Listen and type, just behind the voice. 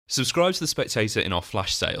Subscribe to The Spectator in our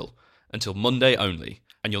flash sale until Monday only,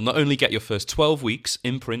 and you'll not only get your first 12 weeks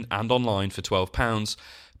in print and online for £12,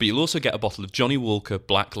 but you'll also get a bottle of Johnny Walker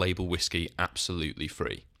Black Label Whiskey absolutely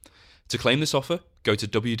free. To claim this offer, go to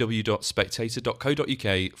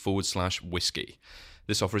www.spectator.co.uk/whiskey.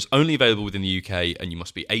 This offer is only available within the UK and you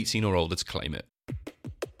must be 18 or older to claim it.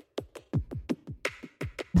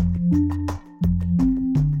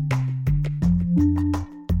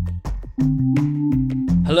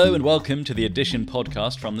 Hello and welcome to the Edition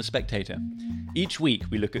podcast from The Spectator. Each week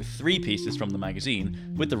we look at 3 pieces from the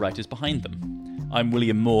magazine with the writers behind them. I'm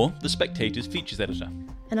William Moore, The Spectator's features editor.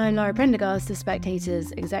 And I'm Lara, The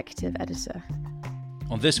Spectator's executive editor.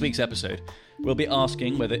 On this week's episode, we'll be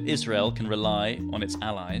asking whether Israel can rely on its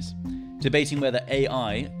allies, debating whether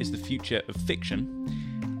AI is the future of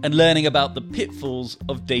fiction, and learning about the pitfalls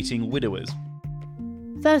of dating widowers.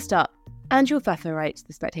 First up, Anshel Pfeffer writes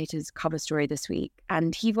The Spectator's cover story this week,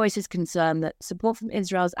 and he voices concern that support from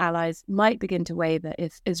Israel's allies might begin to waver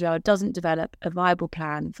if Israel doesn't develop a viable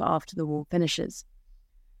plan for after the war finishes.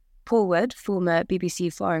 Paul Wood, former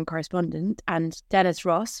BBC foreign correspondent, and Dennis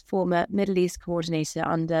Ross, former Middle East coordinator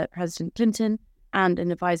under President Clinton and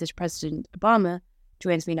an advisor to President Obama,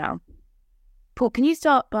 joins me now. Paul, can you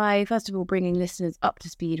start by, first of all, bringing listeners up to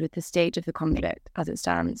speed with the state of the conflict as it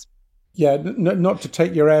stands? Yeah, not to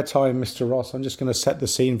take your airtime, Mr. Ross. I'm just going to set the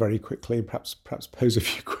scene very quickly, perhaps pose a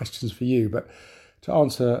few questions for you. But to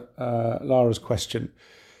answer Lara's question,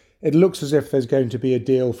 it looks as if there's going to be a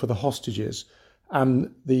deal for the hostages,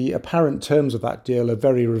 and the apparent terms of that deal are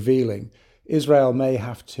very revealing. Israel may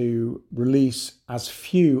have to release as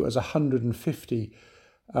few as 150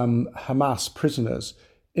 Hamas prisoners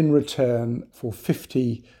in return for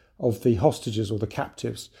 50 of the hostages or the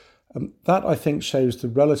captives. That, I think, shows the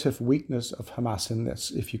relative weakness of Hamas in this.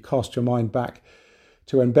 If you cast your mind back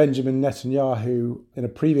to when Benjamin Netanyahu, in a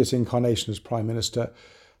previous incarnation as Prime Minister,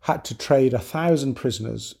 had to trade 1,000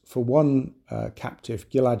 prisoners for one captive,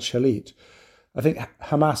 Gilad Shalit, I think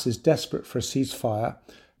Hamas is desperate for a ceasefire.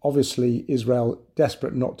 Obviously, Israel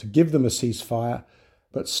desperate not to give them a ceasefire,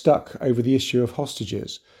 but stuck over the issue of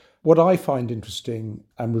hostages. What I find interesting,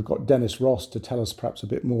 and we've got Dennis Ross to tell us perhaps a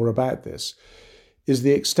bit more about this, is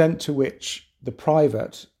the extent to which the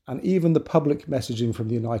private and even the public messaging from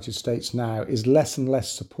the United States now is less and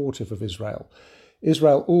less supportive of Israel.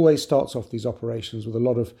 Israel always starts off these operations with a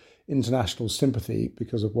lot of international sympathy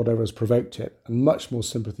because of whatever has provoked it, and much more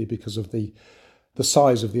sympathy because of the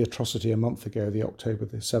size of the atrocity a month ago, the October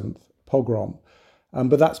the 7th pogrom.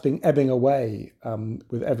 But that's been ebbing away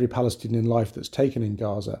with every Palestinian life that's taken in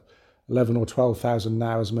Gaza, 11 or 12,000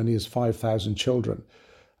 now, as many as 5,000 children.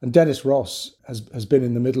 And Dennis Ross has been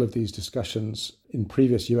in the middle of these discussions in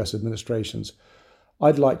previous US administrations.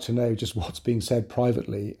 I'd like to know just what's being said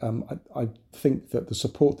privately. I think that the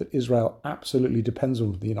support that Israel absolutely depends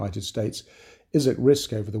on from the United States is at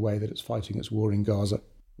risk over the way that it's fighting its war in Gaza.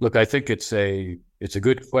 Look, I think it's a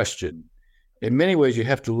good question. In many ways, you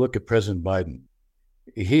have to look at President Biden.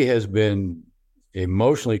 He has been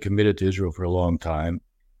emotionally committed to Israel for a long time.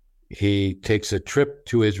 He takes a trip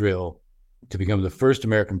to Israel to become the first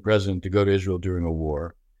American president to go to Israel during a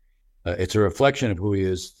war. It's a reflection of who he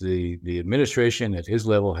is. The administration at his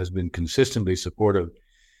level has been consistently supportive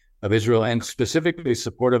of Israel, and specifically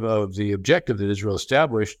supportive of the objective that Israel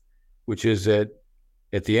established, which is that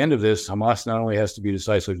at the end of this, Hamas not only has to be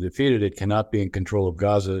decisively defeated, it cannot be in control of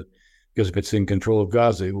Gaza, because if it's in control of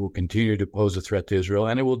Gaza, it will continue to pose a threat to Israel,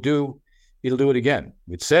 and it'll do it again.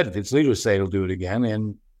 Its leaders say it'll do it again,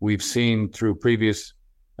 and we've seen through previous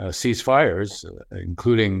ceasefires,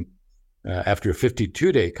 including after a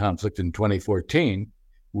 52-day conflict in 2014,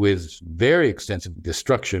 with very extensive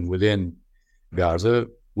destruction within Gaza,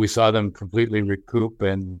 we saw them completely recoup,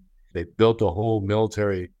 and they built a whole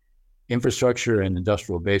military infrastructure and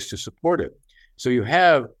industrial base to support it. So you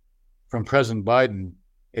have, from President Biden,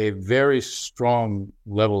 a very strong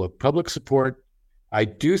level of public support. I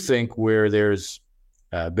do think where there's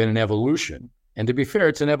been an evolution, and to be fair,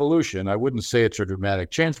 it's an evolution. I wouldn't say it's a dramatic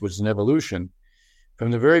change, but it's an evolution. From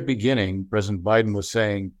the very beginning, President Biden was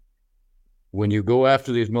saying, when you go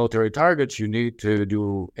after these military targets, you need to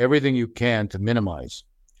do everything you can to minimize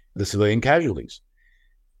the civilian casualties.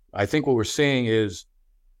 I think what we're seeing is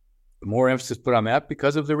more emphasis put on that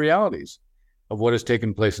because of the realities of what has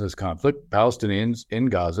taken place in this conflict. Palestinians in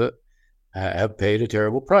Gaza have paid a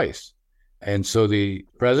terrible price. And so the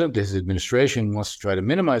president, his administration, wants to try to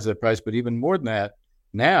minimize that price. But even more than that,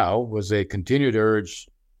 now was they continue to urge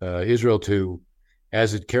Israel to,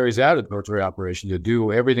 as it carries out its military operation, to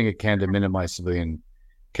do everything it can to minimize civilian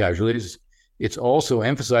casualties. It's also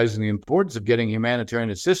emphasizing the importance of getting humanitarian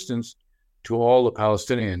assistance to all the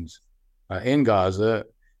Palestinians in Gaza,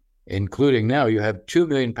 including now you have 2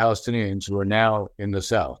 million Palestinians who are now in the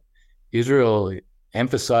south. Israel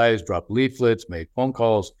emphasized, dropped leaflets, made phone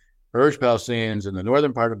calls, urged Palestinians in the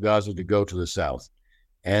northern part of Gaza to go to the south.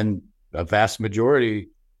 And a vast majority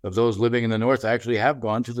of those living in the north actually have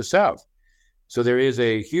gone to the south. So there is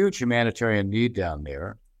a huge humanitarian need down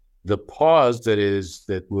there. The pause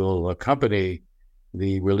that will accompany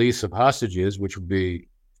the release of hostages, which would be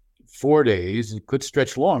 4 days, it could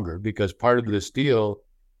stretch longer, because part of this deal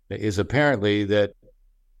is apparently that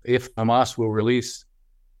if Hamas will release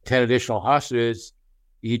 10 additional hostages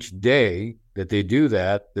each day that they do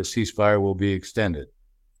that, the ceasefire will be extended.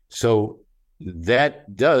 So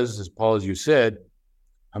that does, as Paul, as you said,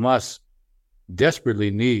 Hamas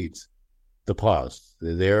desperately needs the pause.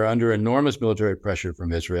 They're under enormous military pressure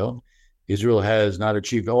from Israel. Israel has not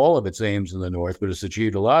achieved all of its aims in the north, but it's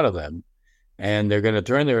achieved a lot of them. And they're going to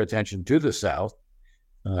turn their attention to the south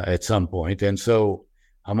at some point. And so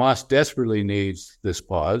Hamas desperately needs this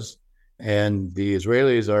pause, and the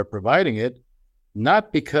Israelis are providing it,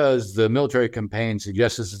 not because the military campaign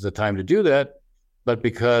suggests this is the time to do that, but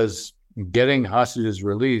because getting hostages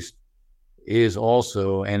released is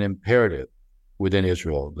also an imperative within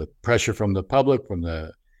Israel. The pressure from the public, from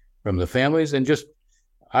the families, and just,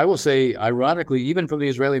 I will say, ironically, even from the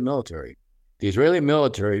Israeli military. The Israeli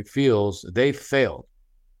military feels they failed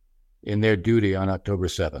in their duty on October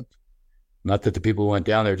 7th. Not that the people who went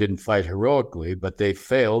down there didn't fight heroically, but they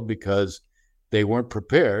failed because they weren't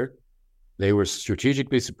prepared. They were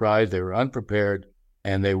strategically surprised, they were unprepared,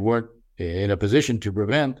 and they weren't in a position to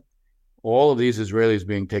prevent all of these Israelis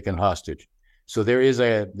being taken hostage. So there is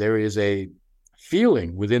a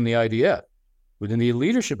feeling within the IDF, within the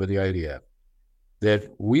leadership of the IDF, that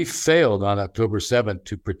we failed on October 7th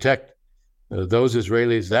to protect those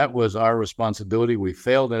Israelis. That was our responsibility. We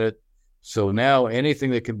failed in it. So now anything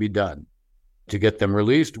that can be done to get them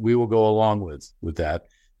released, we will go along with that.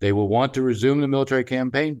 They will want to resume the military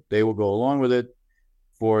campaign. They will go along with it.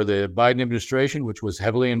 For the Biden administration, which was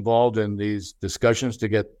heavily involved in these discussions to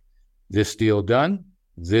get this deal done,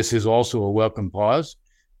 this is also a welcome pause.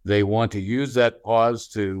 They want to use that pause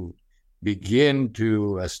to begin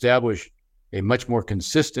to establish a much more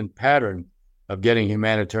consistent pattern of getting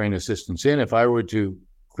humanitarian assistance in. If I were to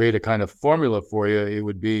create a kind of formula for you, it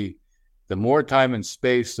would be the more time and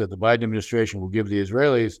space that the Biden administration will give the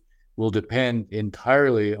Israelis will depend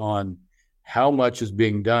entirely on how much is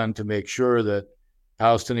being done to make sure that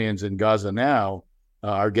Palestinians in Gaza now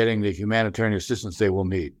are getting the humanitarian assistance they will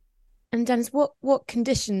need. And Dennis, what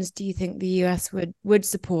conditions do you think the US would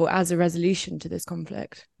support as a resolution to this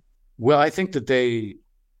conflict? Well, I think that the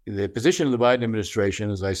position of the Biden administration,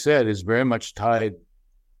 as I said, is very much tied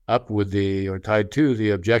to the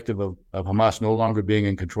objective of Hamas no longer being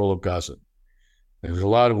in control of Gaza. There's a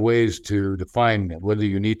lot of ways to define whether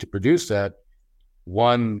you need to produce that.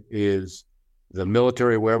 One is the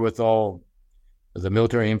military wherewithal, the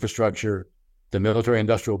military infrastructure, the military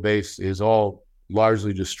industrial base is all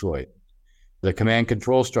largely destroyed. The command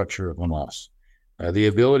control structure of Hamas, the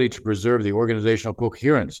ability to preserve the organizational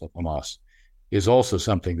coherence of Hamas is also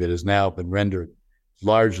something that has now been rendered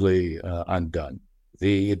largely undone.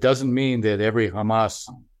 It doesn't mean that every Hamas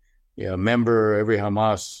member, every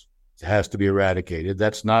Hamas has to be eradicated.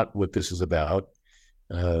 That's not what this is about.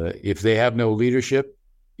 If they have no leadership,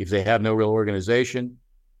 if they have no real organization,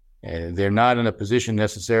 they're not in a position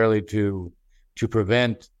necessarily to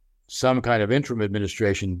prevent some kind of interim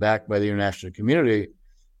administration backed by the international community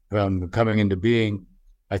from coming into being.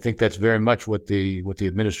 I think that's very much what the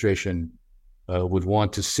administration would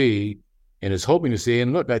want to see and is hoping to see.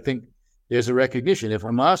 And look, I think there's a recognition. If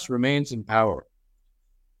Hamas remains in power,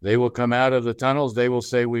 they will come out of the tunnels. They will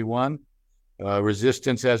say, we won.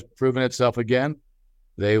 Resistance has proven itself again.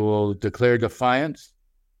 They will declare defiance.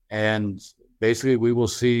 And basically, we will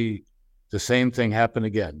see the same thing happen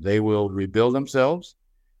again. They will rebuild themselves.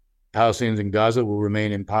 Palestinians in Gaza will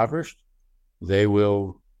remain impoverished. They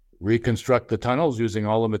will reconstruct the tunnels using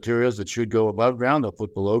all the materials that should go above ground. They'll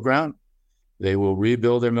put below ground. They will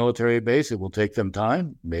rebuild their military base. It will take them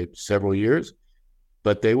time, maybe several years,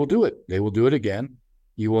 but they will do it. They will do it again.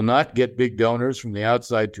 You will not get big donors from the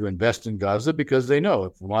outside to invest in Gaza because they know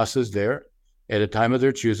if Hamas is there at a time of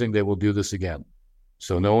their choosing, they will do this again.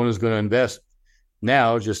 So no one is going to invest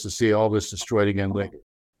now just to see all this destroyed again later.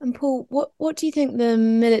 And Paul, what do you think the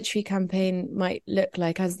military campaign might look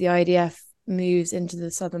like as the IDF moves into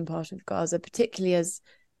the southern part of Gaza, particularly as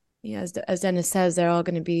Dennis says, there are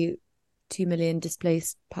going to be 2 million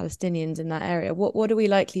displaced Palestinians in that area? What are we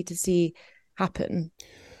likely to see happen?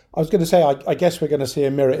 I was going to say, I guess we're going to see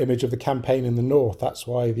a mirror image of the campaign in the north. That's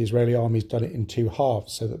why the Israeli army's done it in two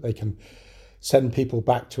halves, so that they can send people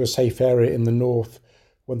back to a safe area in the north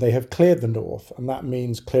when they have cleared the north. And that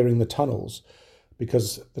means clearing the tunnels,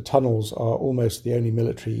 because the tunnels are almost the only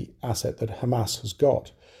military asset that Hamas has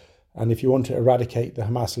got. And if you want to eradicate the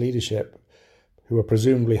Hamas leadership, who are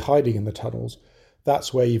presumably hiding in the tunnels,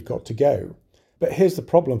 that's where you've got to go. But here's the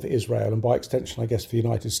problem for Israel, and by extension, I guess, for the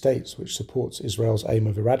United States, which supports Israel's aim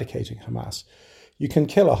of eradicating Hamas. You can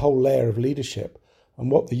kill a whole layer of leadership. And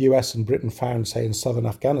what the US and Britain found, say, in southern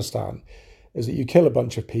Afghanistan, is that you kill a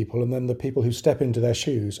bunch of people, and then the people who step into their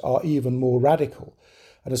shoes are even more radical.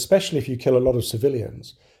 And especially if you kill a lot of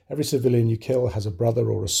civilians, every civilian you kill has a brother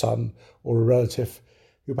or a son or a relative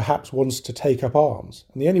who perhaps wants to take up arms.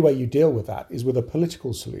 And the only way you deal with that is with a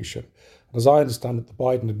political solution. And as I understand it, the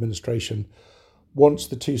Biden administration wants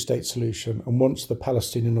the two-state solution and wants the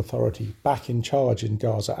Palestinian Authority back in charge in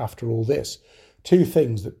Gaza after all this. Two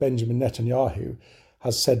things that Benjamin Netanyahu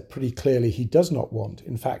has said pretty clearly he does not want.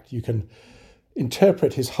 In fact, you can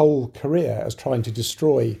interpret his whole career as trying to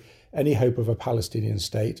destroy any hope of a Palestinian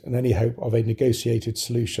state and any hope of a negotiated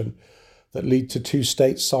solution that lead to two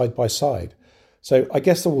states side by side. So I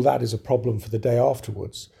guess all that is a problem for the day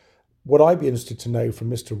afterwards. What I'd be interested to know from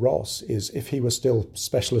Mr. Ross is if he was still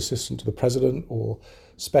special assistant to the president or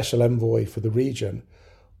special envoy for the region,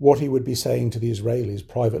 what he would be saying to the Israelis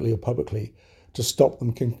privately or publicly to stop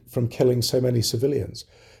them from killing so many civilians.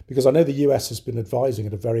 Because I know the US has been advising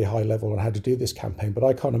at a very high level on how to do this campaign, but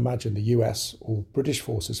I can't imagine the US or British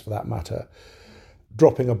forces for that matter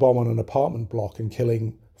dropping a bomb on an apartment block and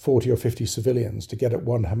killing 40 or 50 civilians to get at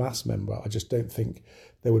one Hamas member. I just don't think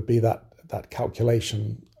there would be that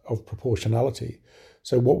calculation of proportionality.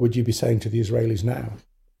 So what would you be saying to the Israelis now?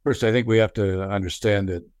 First, I think we have to understand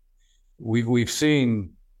that we've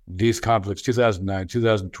seen these conflicts, 2009,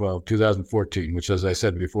 2012, 2014, which, as I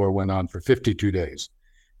said before, went on for 52 days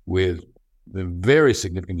with the very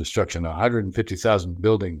significant destruction. 150,000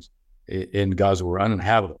 buildings in Gaza were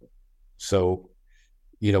uninhabitable. So,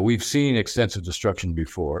 we've seen extensive destruction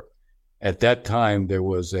before. At that time, there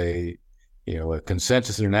was a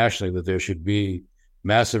consensus internationally that there should be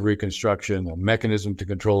massive reconstruction, a mechanism to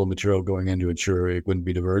control the material going in to ensure it wouldn't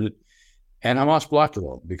be diverted. And Hamas blocked it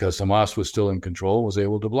all because Hamas was still in control, was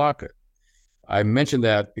able to block it. I mentioned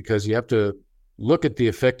that because you have to look at the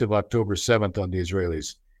effect of October 7th on the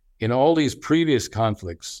Israelis. In all these previous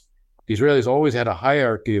conflicts, the Israelis always had a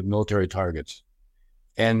hierarchy of military targets.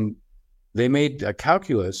 And they made a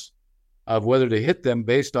calculus of whether to hit them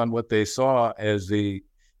based on what they saw as the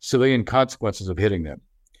civilian consequences of hitting them.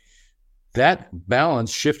 That balance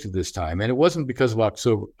shifted this time, and it wasn't because of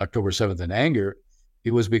October 7th in anger.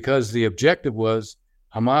 It was because the objective was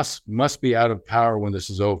Hamas must be out of power when this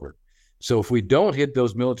is over. So if we don't hit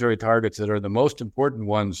those military targets that are the most important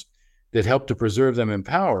ones that help to preserve them in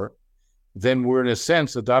power, then we're in a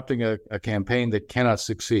sense adopting a campaign that cannot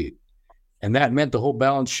succeed. And that meant the whole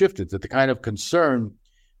balance shifted, that the kind of concern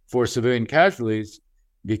for civilian casualties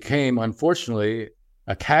became, unfortunately,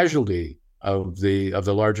 a casualty of the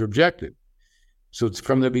larger objective. So it's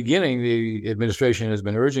from the beginning, the administration has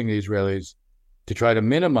been urging the Israelis to try to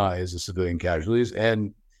minimize the civilian casualties.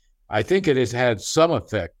 And I think it has had some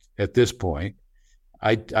effect at this point.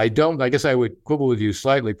 I guess I would quibble with you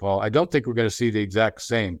slightly, Paul. I don't think we're going to see the exact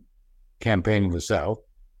same campaign in the South.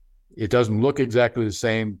 It doesn't look exactly the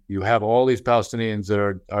same. You have all these Palestinians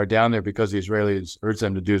that are down there because the Israelis urge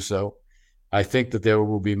them to do so. I think that there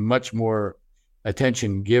will be much more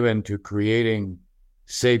attention given to creating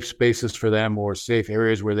safe spaces for them or safe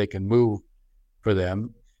areas where they can move for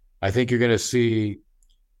them. I think you're going to see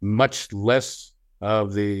much less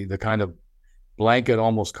of the kind of blanket,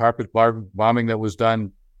 almost carpet bombing that was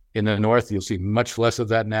done in the north. You'll see much less of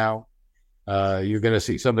that now. You're going to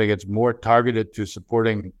see something that's more targeted to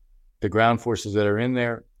supporting the ground forces that are in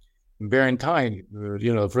there. And bear in mind,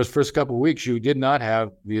 the first couple of weeks, you did not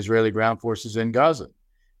have the Israeli ground forces in Gaza.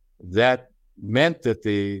 That meant that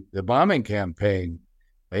the bombing campaign,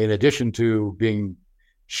 in addition to being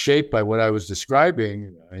shaped by what I was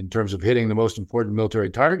describing in terms of hitting the most important military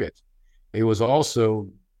targets, it was also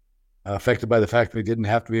affected by the fact that they didn't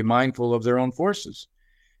have to be mindful of their own forces.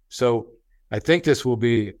 So I think this will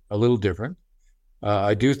be a little different.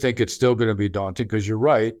 I do think it's still going to be daunting because you're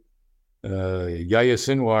right. Yahya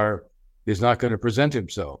Sinwar is not going to present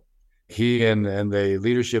himself. He and the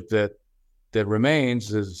leadership that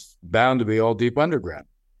remains is bound to be all deep underground.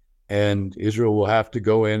 And Israel will have to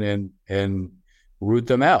go in and root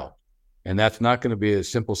them out. And that's not going to be a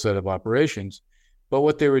simple set of operations. But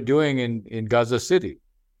what they were doing in Gaza City,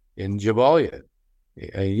 in Jabalia,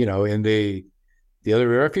 in the the other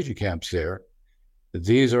refugee camps there.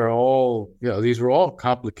 These were all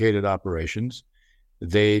complicated operations.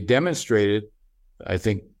 They demonstrated, I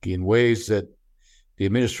think, in ways that the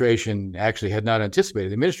administration actually had not anticipated.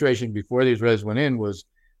 The administration, before the Israelis went in, was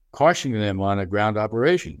cautioning them on a ground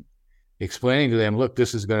operation, explaining to them, look,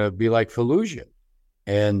 this is going to be like Fallujah.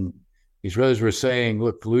 And the Israelis were saying,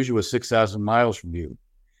 look, Fallujah was 6,000 miles from you.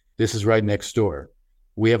 This is right next door.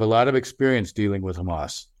 We have a lot of experience dealing with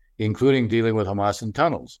Hamas, including dealing with Hamas in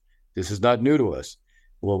tunnels. This is not new to us.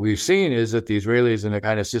 What we've seen is that the Israelis, in a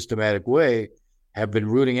kind of systematic way, have been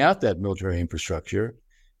rooting out that military infrastructure,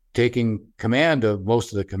 taking command of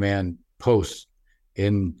most of the command posts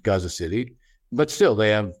in Gaza City. But still,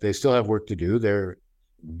 they still have work to do. They're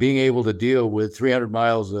being able to deal with 300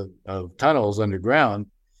 miles of tunnels underground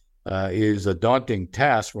is a daunting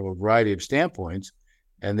task from a variety of standpoints.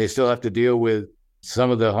 And they still have to deal with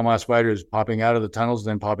some of the Hamas fighters popping out of the tunnels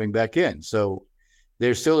and then popping back in. So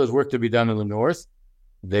there still is work to be done in the north.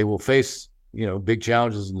 They will face, big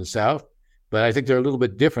challenges in the south, but I think they're a little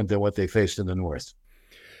bit different than what they faced in the north.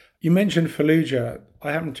 You mentioned Fallujah.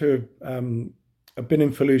 I happen to have been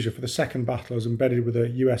in Fallujah for the second battle. I was embedded with a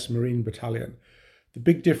US Marine battalion. The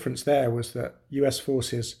big difference there was that US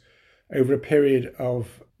forces, over a period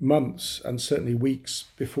of months and certainly weeks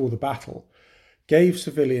before the battle, gave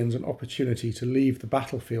civilians an opportunity to leave the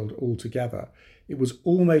battlefield altogether. It was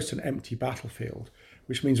almost an empty battlefield,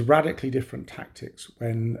 which means radically different tactics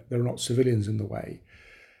when there are not civilians in the way.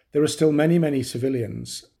 There are still many, many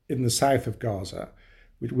civilians in the south of Gaza,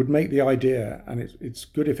 which would make the idea, and it's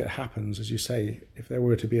good if it happens, as you say, if there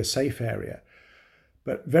were to be a safe area,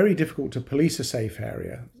 but very difficult to police a safe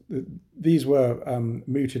area. These were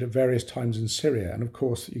mooted at various times in Syria, and of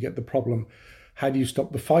course you get the problem, how do you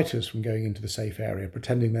stop the fighters from going into the safe area,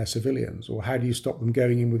 pretending they're civilians? Or how do you stop them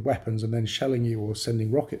going in with weapons and then shelling you or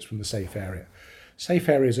sending rockets from the safe area? Safe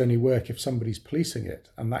areas only work if somebody's policing it,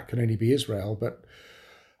 and that can only be Israel, but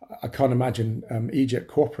I can't imagine Egypt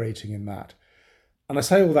cooperating in that. And I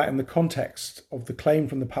say all that in the context of the claim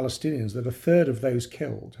from the Palestinians that a third of those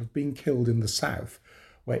killed have been killed in the south,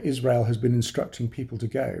 where Israel has been instructing people to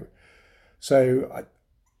go. So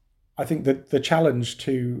I think that the challenge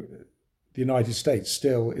to the United States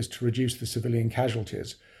still is to reduce the civilian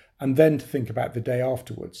casualties and then to think about the day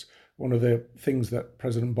afterwards. One of the things that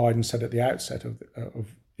President Biden said at the outset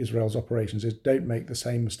of Israel's operations is don't make the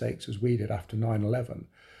same mistakes as we did after 9/11.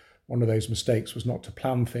 One of those mistakes was not to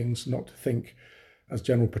plan things, not to think, as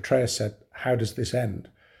General Petraeus said, how does this end?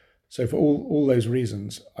 So for all those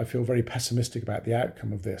reasons, I feel very pessimistic about the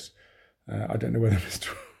outcome of this. I don't know whether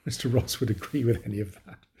Mr. Ross would agree with any of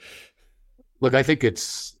that. Look, I think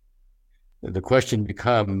the question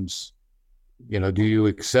becomes, do you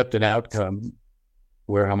accept an outcome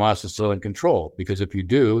where Hamas is still in control? Because if you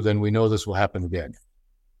do, then we know this will happen again.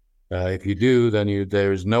 If you do, then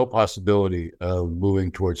there's no possibility of moving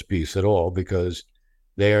towards peace at all because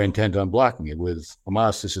they are intent on blocking it. With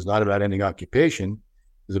Hamas, this is not about ending occupation,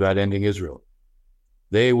 it's about ending Israel.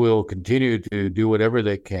 They will continue to do whatever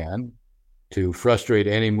they can to frustrate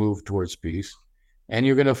any move towards peace. And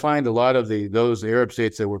you're going to find a lot of those Arab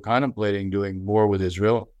states that were contemplating doing more with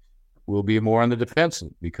Israel will be more on the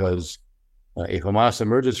defensive because if Hamas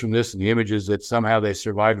emerges from this and the image is that somehow they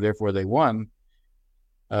survived, therefore they won,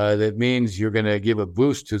 that means you're going to give a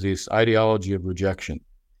boost to this ideology of rejection.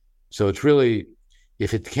 So it's really,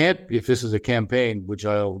 if this is a campaign, which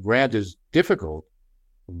I'll grant is difficult,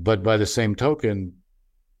 but by the same token,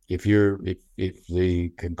 if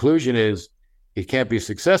the conclusion is it can't be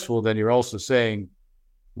successful, then you're also saying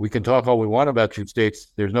we can talk all we want about two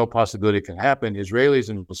states. There's no possibility it can happen. Israelis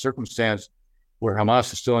in a circumstance where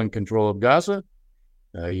Hamas is still in control of Gaza,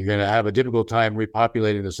 you're going to have a difficult time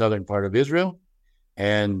repopulating the southern part of Israel,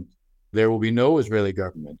 and there will be no Israeli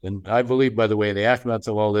government. And I believe, by the way, the aftermath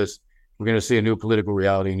of all this, we're going to see a new political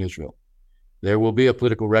reality in Israel. There will be a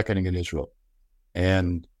political reckoning in Israel,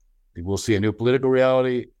 and we'll see a new political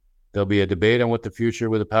reality. There'll be a debate on what the future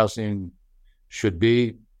with the Palestinians should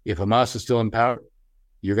be. If Hamas is still in power,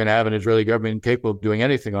 you're going to have an Israeli government incapable of doing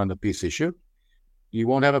anything on the peace issue. You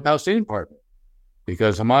won't have a Palestinian partner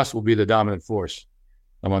because Hamas will be the dominant force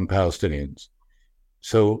among Palestinians.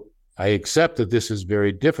 So I accept that this is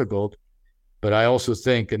very difficult, but I also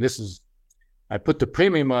think, and I put the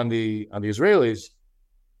premium on the Israelis.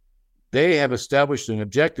 They have established an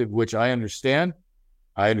objective which I understand.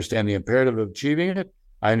 I understand the imperative of achieving it.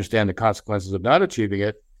 I understand the consequences of not achieving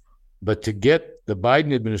it. But to get the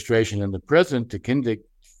Biden administration and the president to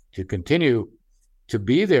continue to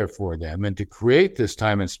be there for them and to create this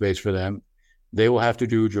time and space for them, they will have to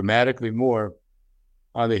do dramatically more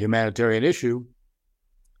on the humanitarian issue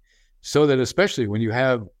so that especially when you're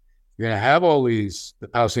going to have all the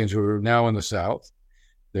Palestinians who are now in the south,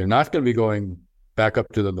 they're not going to be going back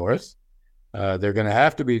up to the north. They're going to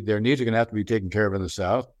have to be, their needs are going to have to be taken care of in the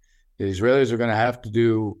south. The Israelis are going to have to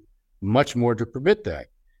do much more to permit that.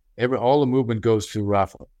 All the movement goes through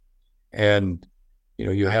Rafah. And,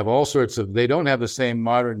 you have all sorts of, they don't have the same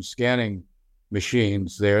modern scanning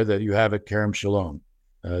machines there that you have at Kerem Shalom.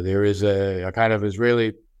 There is a kind of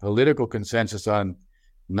Israeli political consensus on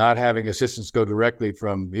not having assistance go directly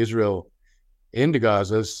from Israel into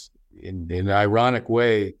Gaza. In an ironic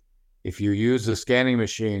way, if you use the scanning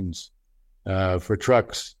machines for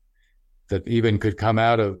trucks that even could come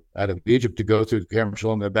out of Egypt to go through Kerem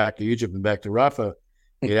Shalom and back to Egypt and back to Rafah,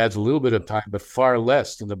 it adds a little bit of time, but far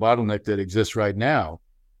less than the bottleneck that exists right now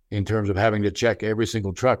in terms of having to check every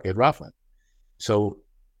single truck at Rafah. So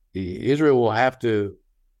Israel will have to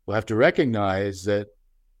recognize that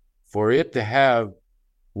for it to have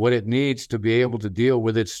what it needs to be able to deal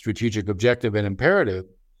with its strategic objective and imperative,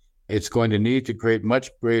 it's going to need to create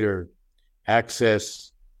much greater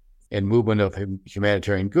access and movement of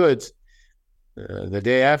humanitarian goods. The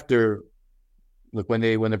day after, look, when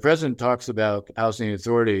the president talks about the Palestinian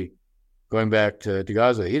Authority going back to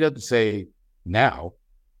Gaza, he doesn't say now.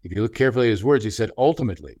 If you look carefully at his words, he said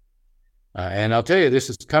ultimately. And I'll tell you, this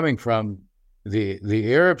is coming from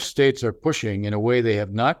the Arab states are pushing in a way they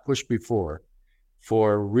have not pushed before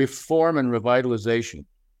for reform and revitalization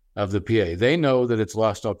of the PA. They know that it's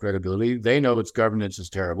lost all credibility. They know its governance is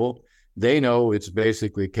terrible. They know it's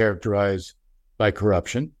basically characterized by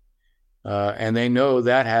corruption. And they know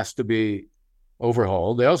that has to be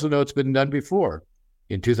overhauled. They also know it's been done before.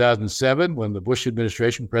 In 2007, when the Bush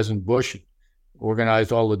administration, President Bush,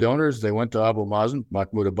 organized all the donors, they went to Abu Mazen,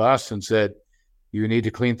 Mahmoud Abbas, and said, you need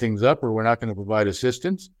to clean things up or we're not going to provide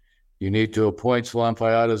assistance. You need to appoint Salam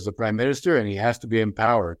Fayyad as the prime minister, and he has to be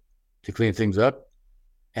empowered to clean things up.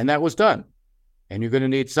 And that was done. And you're going to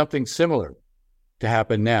need something similar to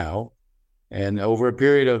happen now. And over a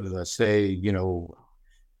period of, let's say,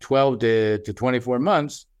 12 to 24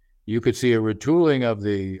 months, you could see a retooling of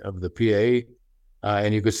the PA,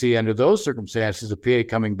 and you could see under those circumstances the PA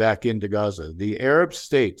coming back into Gaza. The Arab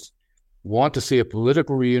states want to see a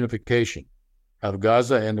political reunification of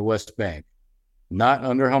Gaza and the West Bank, not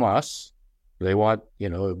under Hamas. They want,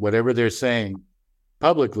 whatever they're saying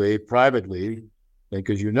publicly, privately,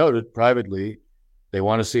 because you noted privately, they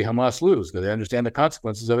want to see Hamas lose because they understand the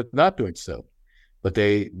consequences of it not doing so. But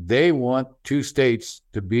they want two states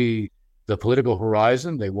to be the political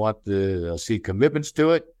horizon. They want to see commitments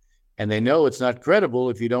to it. And they know it's not credible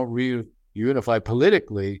if you don't reunify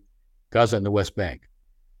politically Gaza and the West Bank.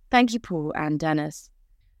 Thank you, Paul and Dennis.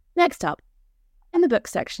 Next up, in the book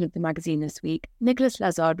section of the magazine this week, Nicholas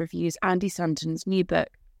Lazard reviews Andy Stanton's new book,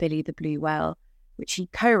 Billy the Blue Whale, which he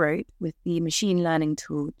co-wrote with the machine learning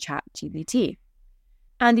tool ChatGPT.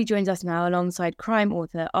 Andy joins us now alongside crime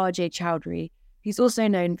author Ajay Chowdhury, who's also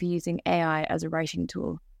known for using AI as a writing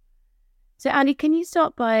tool. So Andy, can you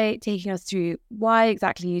start by taking us through why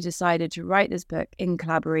exactly you decided to write this book in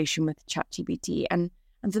collaboration with ChatGPT? And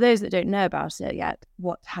for those that don't know about it yet,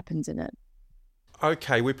 what happens in it?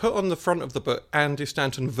 Okay, we put on the front of the book Andy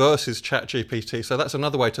Stanton versus ChatGPT, so that's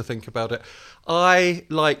another way to think about it. I,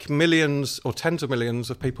 like millions or tens of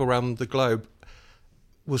millions of people around the globe,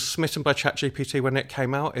 was smitten by ChatGPT when it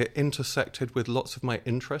came out. It intersected with lots of my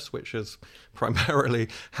interests, which is primarily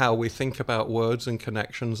how we think about words and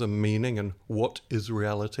connections and meaning and what is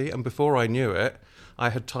reality. And before I knew it,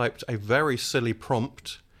 I had typed a very silly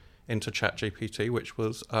prompt into ChatGPT, which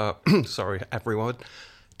was, sorry, everyone,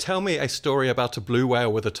 tell me a story about a blue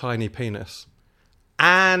whale with a tiny penis.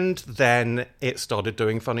 And then it started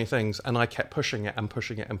doing funny things, and I kept pushing it and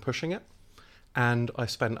pushing it and pushing it. And I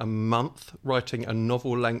spent a month writing a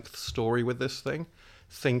novel-length story with this thing,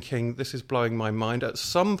 thinking this is blowing my mind. At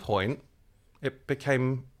some point, it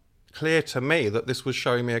became clear to me that this was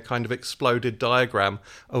showing me a kind of exploded diagram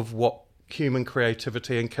of what human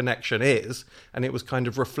creativity and connection is, and it was kind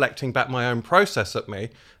of reflecting back my own process at me.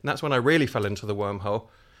 And that's when I really fell into the wormhole.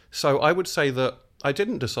 So I would say that I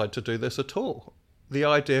didn't decide to do this at all. The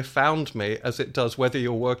idea found me, as it does whether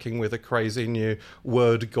you're working with a crazy new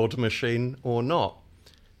word god machine or not.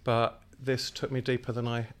 But this took me deeper than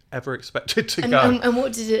I ever expected to go. And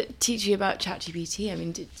what did it teach you about ChatGPT? I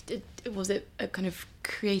mean, was it a kind of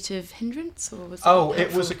creative hindrance, or was it? Oh,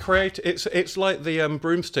 it was a creative. It's like the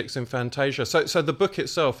broomsticks in Fantasia. So the book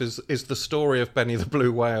itself is the story of Benny the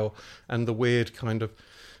Blue Whale and the weird kind of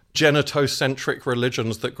genetocentric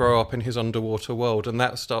religions that grow up in his underwater world, and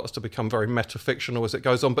that starts to become very metafictional as it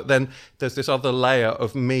goes on. But then there's this other layer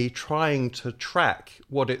of me trying to track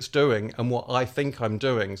what it's doing and what I think I'm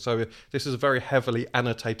doing. So this is a very heavily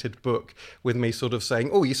annotated book with me sort of saying,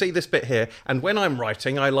 oh, you see this bit here, and when I'm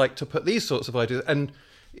writing I like to put these sorts of ideas, and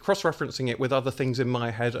cross-referencing it with other things in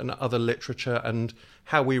my head and other literature and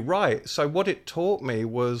how we write. So what it taught me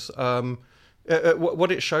was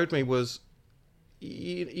what it showed me was,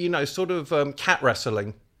 you know, sort of cat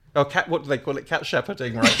wrestling, or cat, what do they call it? Cat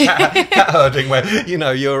shepherding, right? Cat herding, where, you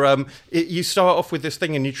know, you start off with this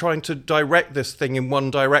thing and you're trying to direct this thing in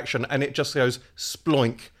one direction, and it just goes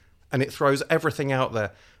sploink, and it throws everything out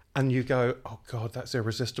there, and you go, oh God, that's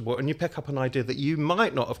irresistible, and you pick up an idea that you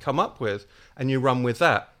might not have come up with, and you run with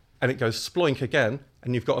that, and it goes sploink again,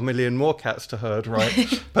 and you've got a million more cats to herd,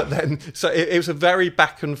 right? But then, so it was a very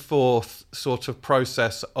back and forth sort of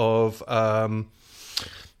process of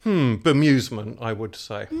bemusement, I would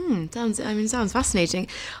say. Sounds fascinating.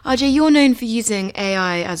 Ajay, you're known for using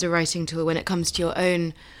AI as a writing tool when it comes to your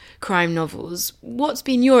own crime novels. What's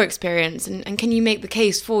been your experience, and can you make the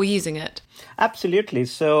case for using it? Absolutely.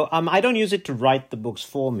 So I don't use it to write the books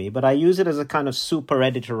for me, but I use it as a kind of super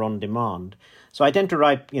editor on demand. So I tend to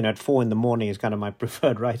write, at 4 a.m. is kind of my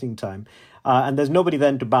preferred writing time. And there's nobody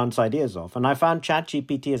then to bounce ideas off. And I found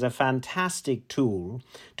ChatGPT is a fantastic tool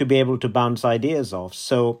to be able to bounce ideas off.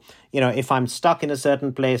 So, if I'm stuck in a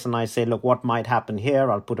certain place and I say, look, what might happen here?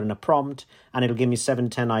 I'll put in a prompt and it'll give me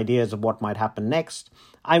 7-10 ideas of what might happen next.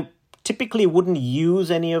 I typically wouldn't use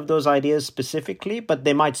any of those ideas specifically, but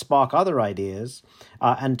they might spark other ideas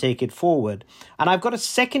and take it forward. And I've got a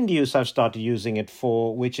second use I've started using it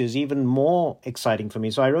for, which is even more exciting for me.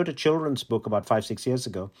 So I wrote a children's book about 5-6 years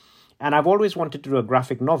ago. And I've always wanted to do a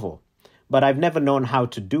graphic novel, but I've never known how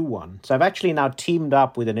to do one. So I've actually now teamed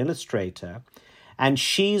up with an illustrator, and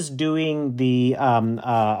she's doing the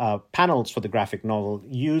panels for the graphic novel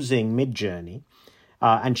using Midjourney,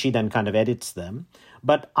 and she then kind of edits them.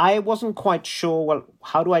 But I wasn't quite sure, well,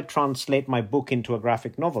 how do I translate my book into a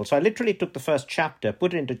graphic novel? So I literally took the first chapter,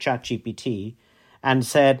 put it into ChatGPT, and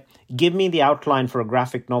said, give me the outline for a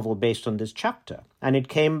graphic novel based on this chapter. And it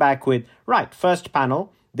came back with, right, first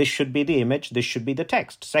panel, this should be the image, this should be the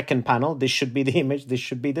text. Second panel, this should be the image, this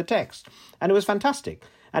should be the text. And it was fantastic.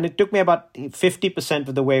 And it took me about 50%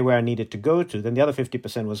 of the way where I needed to go to. Then the other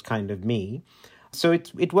 50% was kind of me. So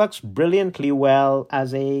it works brilliantly well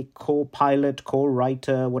as a co-pilot,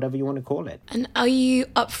 co-writer, whatever you want to call it. And are you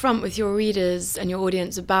upfront with your readers and your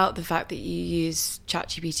audience about the fact that you use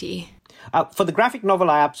ChatGPT? For the graphic novel,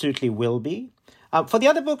 I absolutely will be. For the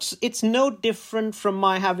other books, it's no different from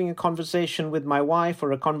my having a conversation with my wife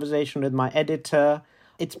or a conversation with my editor.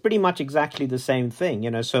 It's pretty much exactly the same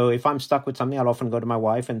thing, So if I'm stuck with something, I'll often go to my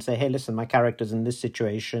wife and say, hey, listen, my character's in this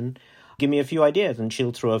situation. Give me a few ideas. And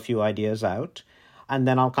she'll throw a few ideas out. And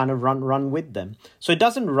then I'll kind of run with them. So it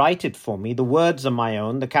doesn't write it for me. The words are my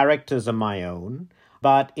own. The characters are my own.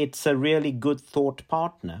 But it's a really good thought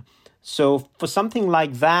partner. So for something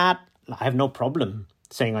like that, I have no problem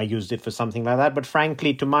saying I used it for something like that. But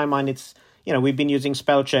frankly, to my mind, it's, we've been using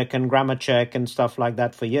spell check and grammar check and stuff like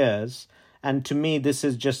that for years. And to me, this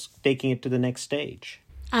is just taking it to the next stage.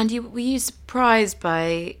 And were you surprised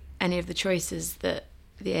by any of the choices that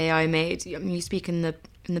the AI made? I mean, you speak in the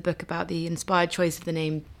book about the inspired choice of the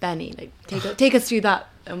name Benny. Take us through that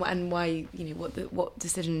and why, what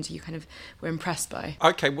decisions you kind of were impressed by.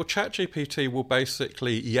 Okay, well, ChatGPT will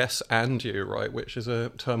basically yes and you, right, which is a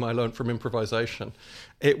term I learned from improvisation.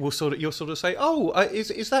 It will you'll sort of say, oh,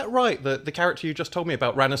 is that right? The character you just told me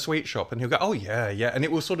about ran a sweet shop, and he'll go, oh yeah, and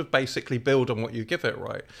it will sort of basically build on what you give it,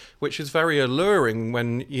 right, which is very alluring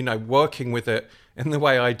when working with it in the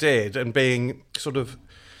way I did and being sort of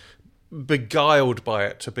beguiled by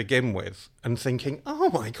it to begin with and thinking, oh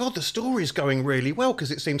my God, the story's going really well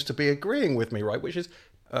because it seems to be agreeing with me, right? Which is,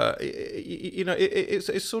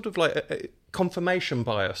 it's sort of like a confirmation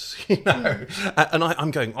bias, And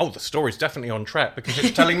I'm going, oh, the story's definitely on track because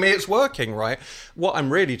it's telling me it's working, right? What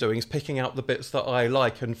I'm really doing is picking out the bits that I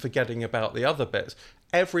like and forgetting about the other bits.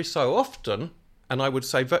 Every so often, and I would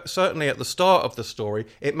say certainly at the start of the story,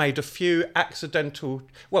 it made a few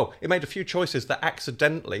choices that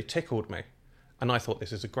accidentally tickled me. And I thought,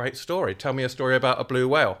 this is a great story. Tell me a story about a blue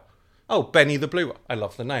whale. Oh, Benny the Blue Whale. I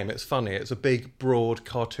love the name. It's funny. It's a big, broad,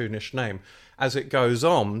 cartoonish name. As it goes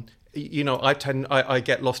on, I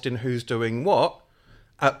get lost in who's doing what.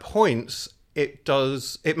 At points,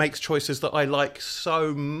 it makes choices that I like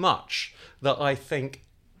so much that I think,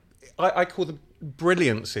 I call them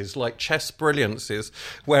brilliances, like chess brilliances,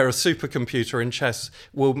 where a supercomputer in chess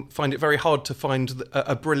will find it very hard to find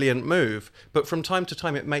a brilliant move, but from time to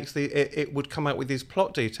time it would come out with these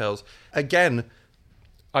plot details. Again,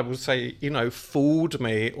 I would say, fooled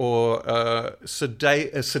me or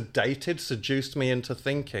seduced me into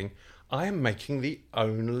thinking I am making the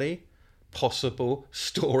only possible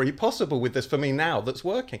story possible with this for me now that's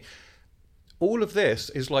working. All of this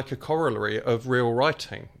is like a corollary of real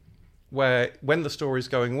writing, where when the story's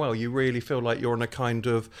going well, you really feel like you're on a kind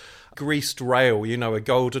of greased rail, a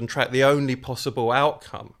golden track, the only possible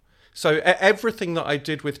outcome. So everything that I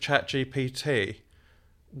did with ChatGPT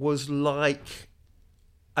was like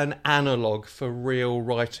an analogue for real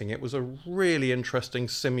writing. It was a really interesting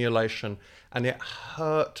simulation, and it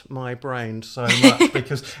hurt my brain so much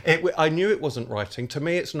because I knew it wasn't writing. To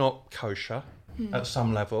me, it's not kosher at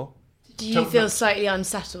some level. Do you feel slightly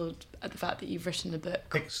unsettled at the fact that you've written a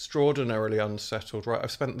book? Extraordinarily unsettled, right?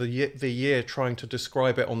 I've spent the year trying to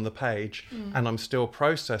describe it on the page, and I'm still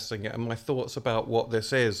processing it, and my thoughts about what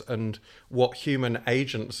this is and what human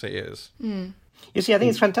agency is. You see, I think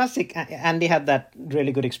it's fantastic. Andy had that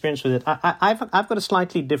really good experience with it. I've got a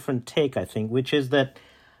slightly different take, I think, which is that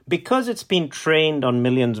because it's been trained on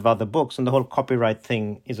millions of other books, and the whole copyright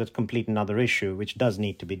thing is a complete another issue, which does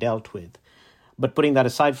need to be dealt with. But putting that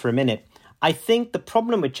aside for a minute, I think the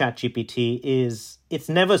problem with ChatGPT is it's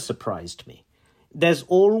never surprised me. There's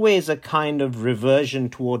always a kind of reversion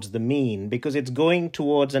towards the mean because it's going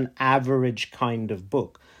towards an average kind of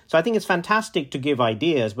book. So I think it's fantastic to give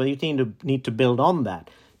ideas, but you need to build on that,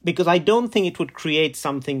 because I don't think it would create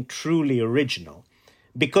something truly original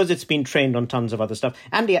because it's been trained on tons of other stuff.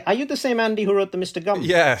 Andy, are you the same Andy who wrote the Mr. Gum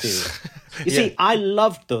Yes. series? You see, I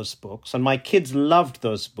loved those books and my kids loved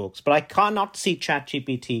those books, but I cannot see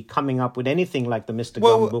ChatGPT coming up with anything like the Mr.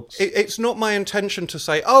 Gum books. It's not my intention to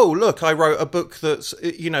say, oh, look, I wrote a book that's,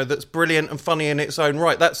 that's brilliant and funny in its own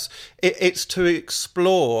right. It's to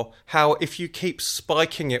explore how if you keep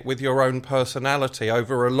spiking it with your own personality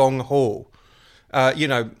over a long haul,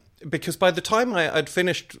 because by the time I'd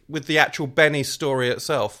finished with the actual Benny story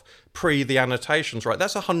itself, pre the annotations, right,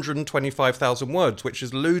 that's 125,000 words, which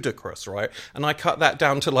is ludicrous, right? And I cut that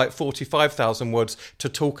down to like 45,000 words to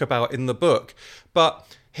talk about in the book. But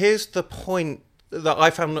here's the point that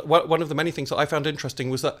I found, one of the many things that I found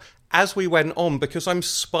interesting was that as we went on, because I'm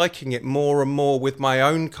spiking it more and more with my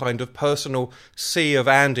own kind of personal sea of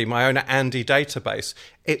Andy, my own Andy database,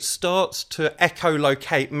 it starts to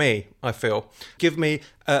echolocate me, I feel, give me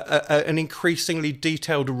an increasingly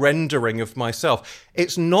detailed rendering of myself.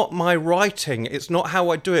 It's not my writing, it's not how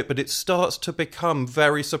I do it, but it starts to become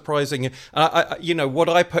very surprising. What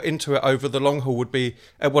I put into it over the long haul would be,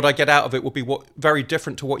 what I get out of it would be very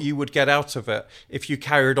different to what you would get out of it if you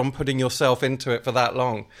carried on putting yourself into it for that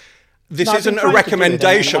long. This isn't a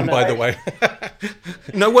recommendation, by the way.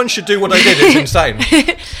 No one should do what I did. It's insane.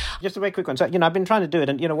 Just a very quick one. So, I've been trying to do it.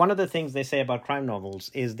 And, one of the things they say about crime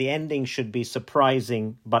novels is the ending should be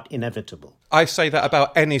surprising but inevitable. I say that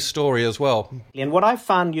about any story as well. And what I've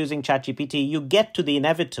found using ChatGPT, you get to the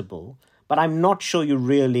inevitable, but I'm not sure you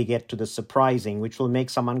really get to the surprising, which will make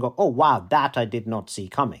someone go, oh, wow, that I did not see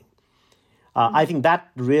coming. I think that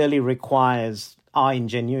really requires our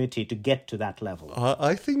ingenuity to get to that level.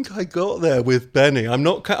 I think I got there with Benny. I'm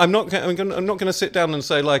not going to sit down and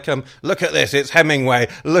say like, look at this, it's Hemingway.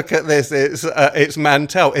 Look at this, it's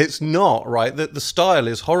Mantell. It's not, right. The style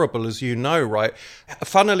is horrible, as you know, right.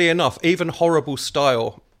 Funnily enough, even horrible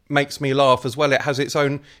style makes me laugh as well. It has its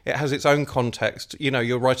own context.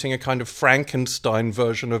 You're writing a kind of Frankenstein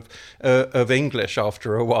version of English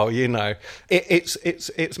after a while. It's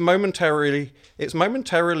momentarily.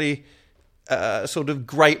 Sort of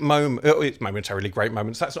great moment. It's momentarily great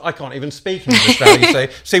moments. I can't even speak English now. You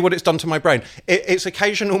see what it's done to my brain. It's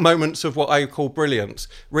occasional moments of what I call brilliance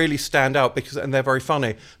really stand out and they're very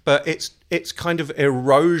funny. But it's kind of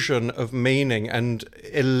erosion of meaning and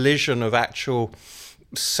elision of actual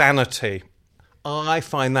sanity. I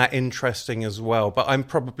find that interesting as well, but I'm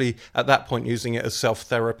probably at that point using it as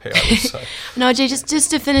self-therapy, I would say. Now, Ajay, just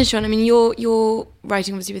to finish on, you're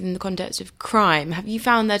writing obviously within the context of crime. Have you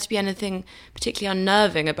found there to be anything particularly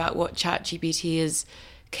unnerving about what ChatGPT is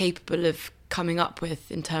capable of coming up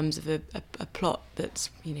with in terms of a plot that's,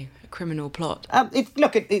 a criminal plot?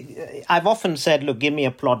 I've often said, look, give me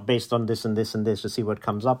a plot based on this and this and this to see what it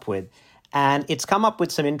comes up with. And it's come up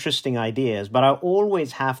with some interesting ideas, but I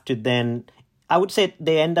always have to then... I would say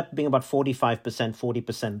they end up being about 45%,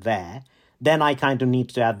 40% there. Then I kind of need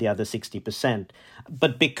to add the other 60%.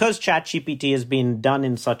 But because ChatGPT has been done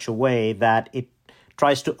in such a way that it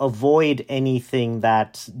tries to avoid anything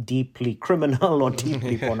that's deeply criminal or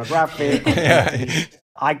deeply pornographic.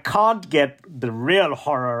 I can't get the real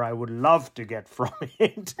horror I would love to get from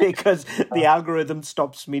it because the algorithm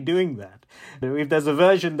stops me doing that. If there's a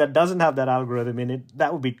version that doesn't have that algorithm in it,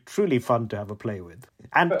 that would be truly fun to have a play with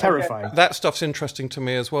and terrifying. That stuff's interesting to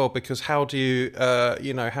me as well, because how do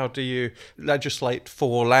you legislate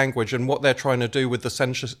for language? And what they're trying to do with the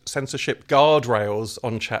censorship guardrails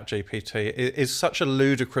on ChatGPT is such a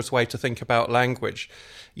ludicrous way to think about language.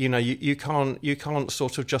 You can't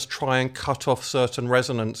sort of just try and cut off certain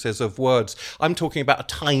resonances of words. I'm talking about a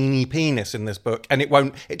tiny penis in this book, and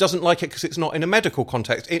it doesn't like it because it's not in a medical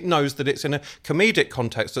context. It knows that it's in a comedic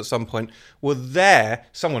context at some point. Well,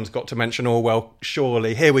 someone's got to mention Orwell, surely.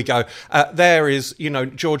 Here we go. There is,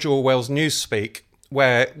 George Orwell's Newspeak,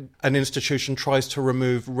 where an institution tries to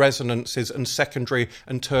remove resonances and secondary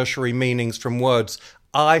and tertiary meanings from words.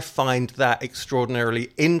 I find that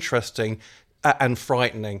extraordinarily interesting and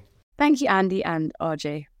frightening. Thank you, Andy and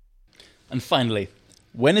RJ. And finally,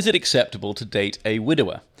 when is it acceptable to date a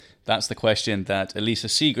widower? That's the question that Elisa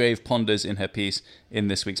Segrave ponders in her piece in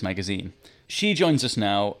this week's magazine. She joins us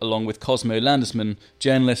now, along with Cosmo Landesman,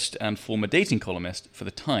 journalist and former dating columnist for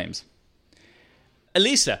The Times.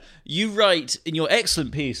 Elisa, you write in your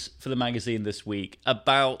excellent piece for the magazine this week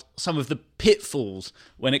about some of the pitfalls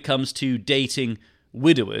when it comes to dating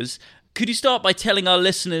widowers. Could you start by telling our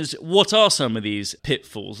listeners what are some of these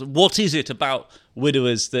pitfalls? What is it about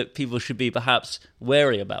widowers that people should be perhaps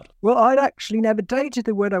wary about? Well, I'd actually never dated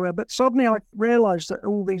a widower, but suddenly I realised that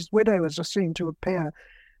all these widowers seem to appear.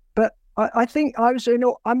 But I think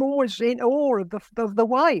I'm always in awe of the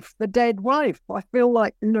wife, the dead wife. I feel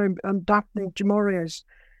like, Daphne du Maurier's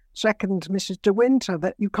second Mrs. De Winter,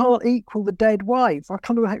 that you can't equal the dead wife. I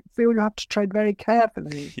kind of feel you have to tread very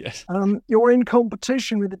carefully. Yes. You're in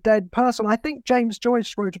competition with a dead person. I think James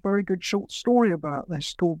Joyce wrote a very good short story about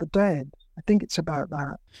this called The Dead. I think it's about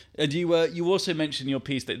that. And you also mentioned in your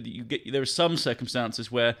piece that there are some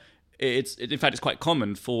circumstances where it's quite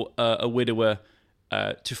common for a widower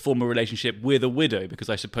to form a relationship with a widow, because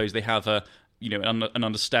I suppose they have an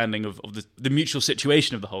understanding of the mutual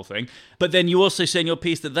situation of the whole thing. But then you also say in your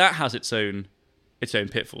piece that has its own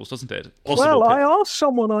pitfalls, doesn't it? I asked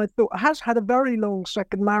someone I thought has had a very long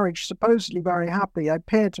second marriage, supposedly very happy. They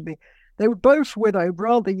appeared to be. They were both widowed,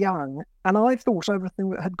 rather young, and I thought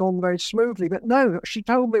everything had gone very smoothly. But no, she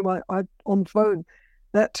told me on phone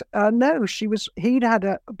that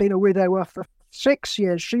he'd been a widower for 6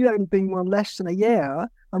 years. She'd only been one less than a year.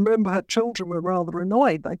 I remember her children were rather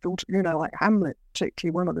annoyed. They thought, like Hamlet,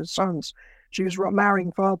 particularly one of his sons, she was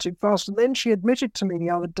marrying far too fast. And then she admitted to me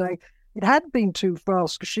the other day it had been too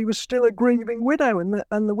fast because she was still a grieving widow,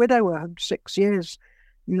 and the widower had 6 years.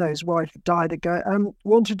 His wife died ago,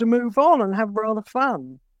 wanted to move on and have rather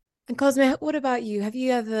fun. And Cosmo, what about you? Have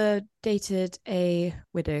you ever dated a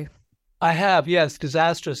widow? I have, yes,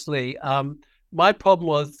 disastrously. My problem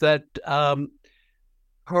was that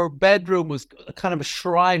her bedroom was kind of a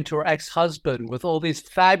shrine to her ex-husband with all these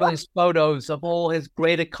fabulous photos of all his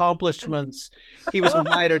great accomplishments. He was a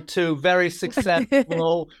writer too, very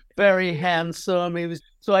successful, very handsome.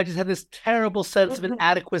 So I just had this terrible sense of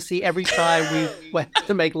inadequacy every time we went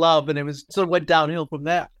to make love, and it sort of went downhill from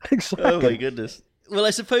there. Exactly. Oh my goodness. Well,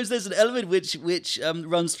 I suppose there's an element which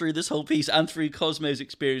runs through this whole piece and through Cosmo's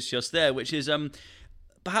experience just there, which is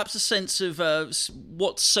perhaps a sense of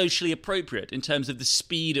what's socially appropriate in terms of the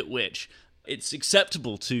speed at which it's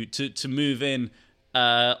acceptable to move in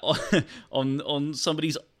on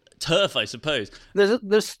somebody's turf, I suppose.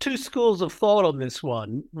 There's two schools of thought on this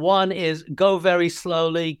one. One is go very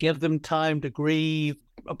slowly, give them time to grieve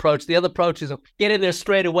approach. The other approach is get in there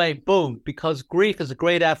straight away, boom, because grief is a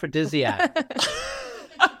great aphrodisiac.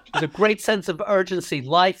 There's a great sense of urgency.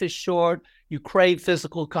 Life is short. You crave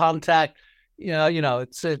physical contact.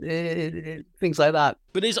 It's things like that.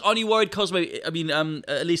 But aren't you worried, Cosmo? I mean,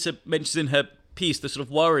 Elisa mentions in her piece the sort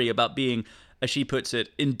of worry about being, as she puts it,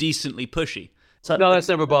 indecently pushy. So, no, that's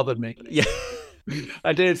never bothered me. Yeah.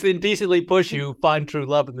 I did. It's indecently pushy who find true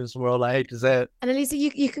love in this world. I hate to say it. And Elisa,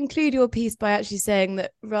 you conclude your piece by actually saying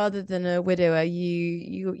that rather than a widower,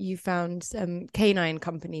 you found canine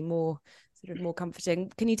company more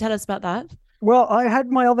comforting. Can you tell us about that? Well, I had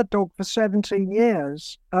my other dog for 17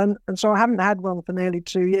 years, and so I haven't had one for nearly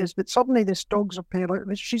 2 years, but suddenly this dog's appeared.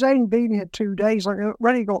 She's only been here 2 days. I've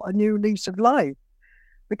already got a new lease of life,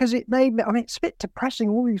 because it made me, it's a bit depressing.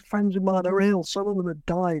 All these friends of mine are ill. Some of them have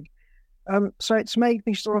died. So it's made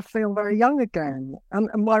me sort of feel very young again. And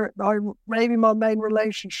maybe my main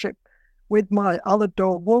relationship with my other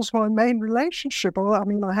dog was my main relationship.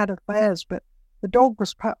 I had affairs, but the dog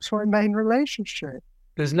was perhaps my main relationship.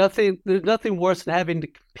 There's nothing worse than having to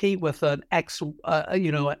compete with an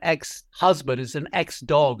ex-husband as an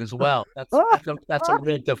ex-dog as well. That's a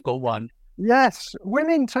really difficult one. Yes,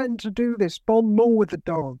 women tend to do this, bond more with the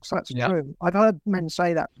dogs. That's true. I've heard men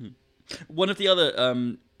say that. One of the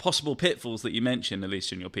other possible pitfalls that you mentioned,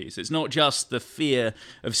 Elisa, in your piece, it's not just the fear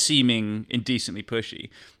of seeming indecently pushy.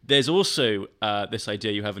 There's also this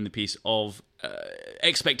idea you have in the piece of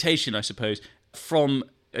expectation, I suppose, from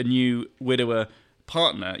a new widower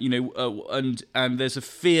partner, and there's a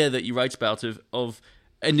fear that you write about of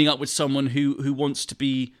ending up with someone who wants to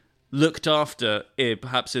be looked after,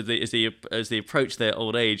 perhaps as they approach their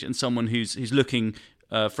old age, and someone who's looking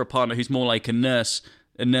for a partner who's more like a nurse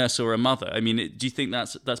or a mother. I mean, do you think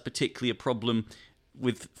that's particularly a problem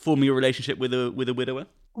with forming a relationship with a widower?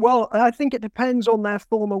 Well, I think it depends on their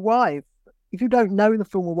former wife. If you don't know the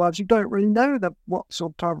former wives, you don't really know what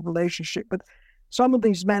sort of type of relationship. But some of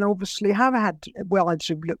these men obviously have had wives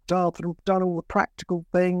who've looked after them, done all the practical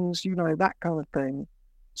things, that kind of thing.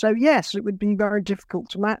 So yes, it would be very difficult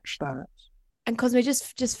to match that. And Cosmo,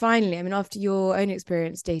 just finally, I mean, after your own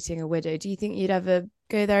experience dating a widow, do you think you'd ever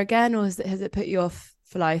go there again, or has it put you off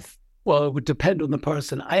for life? Well, it would depend on the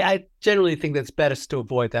person. I generally think that it's best to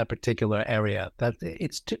avoid that particular area. That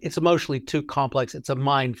it's emotionally too complex. It's a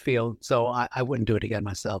minefield, so I wouldn't do it again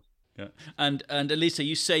myself. Yeah. And Elisa,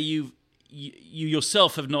 you say you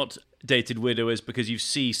yourself have not dated widowers because you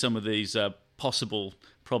see some of these possible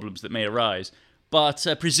problems that may arise. But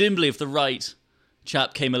presumably, if the right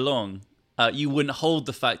chap came along, you wouldn't hold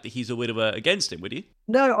the fact that he's a widower against him, would you?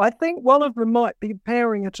 No, I think one of them might be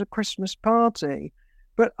appearing at a Christmas party.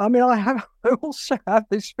 But I mean, I also have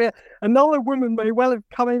this fear. Another woman may well have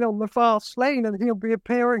come in on the fast lane, and he'll be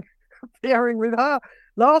appearing with her.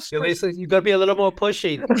 Elisa, you've got to be a little more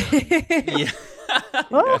pushy. Yeah.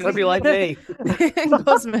 You've got to be like me.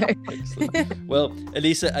 Cosmo. Excellent. Well,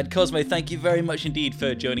 Elisa and Cosmo, thank you very much indeed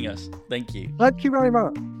for joining us. Thank you. Thank you very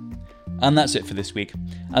much. And that's it for this week.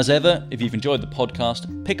 As ever, if you've enjoyed the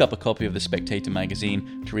podcast, pick up a copy of the Spectator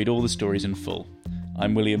magazine to read all the stories in full.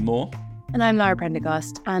 I'm William Moore. And I'm Lara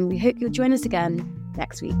Prendergast, and we hope you'll join us again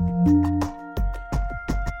next week.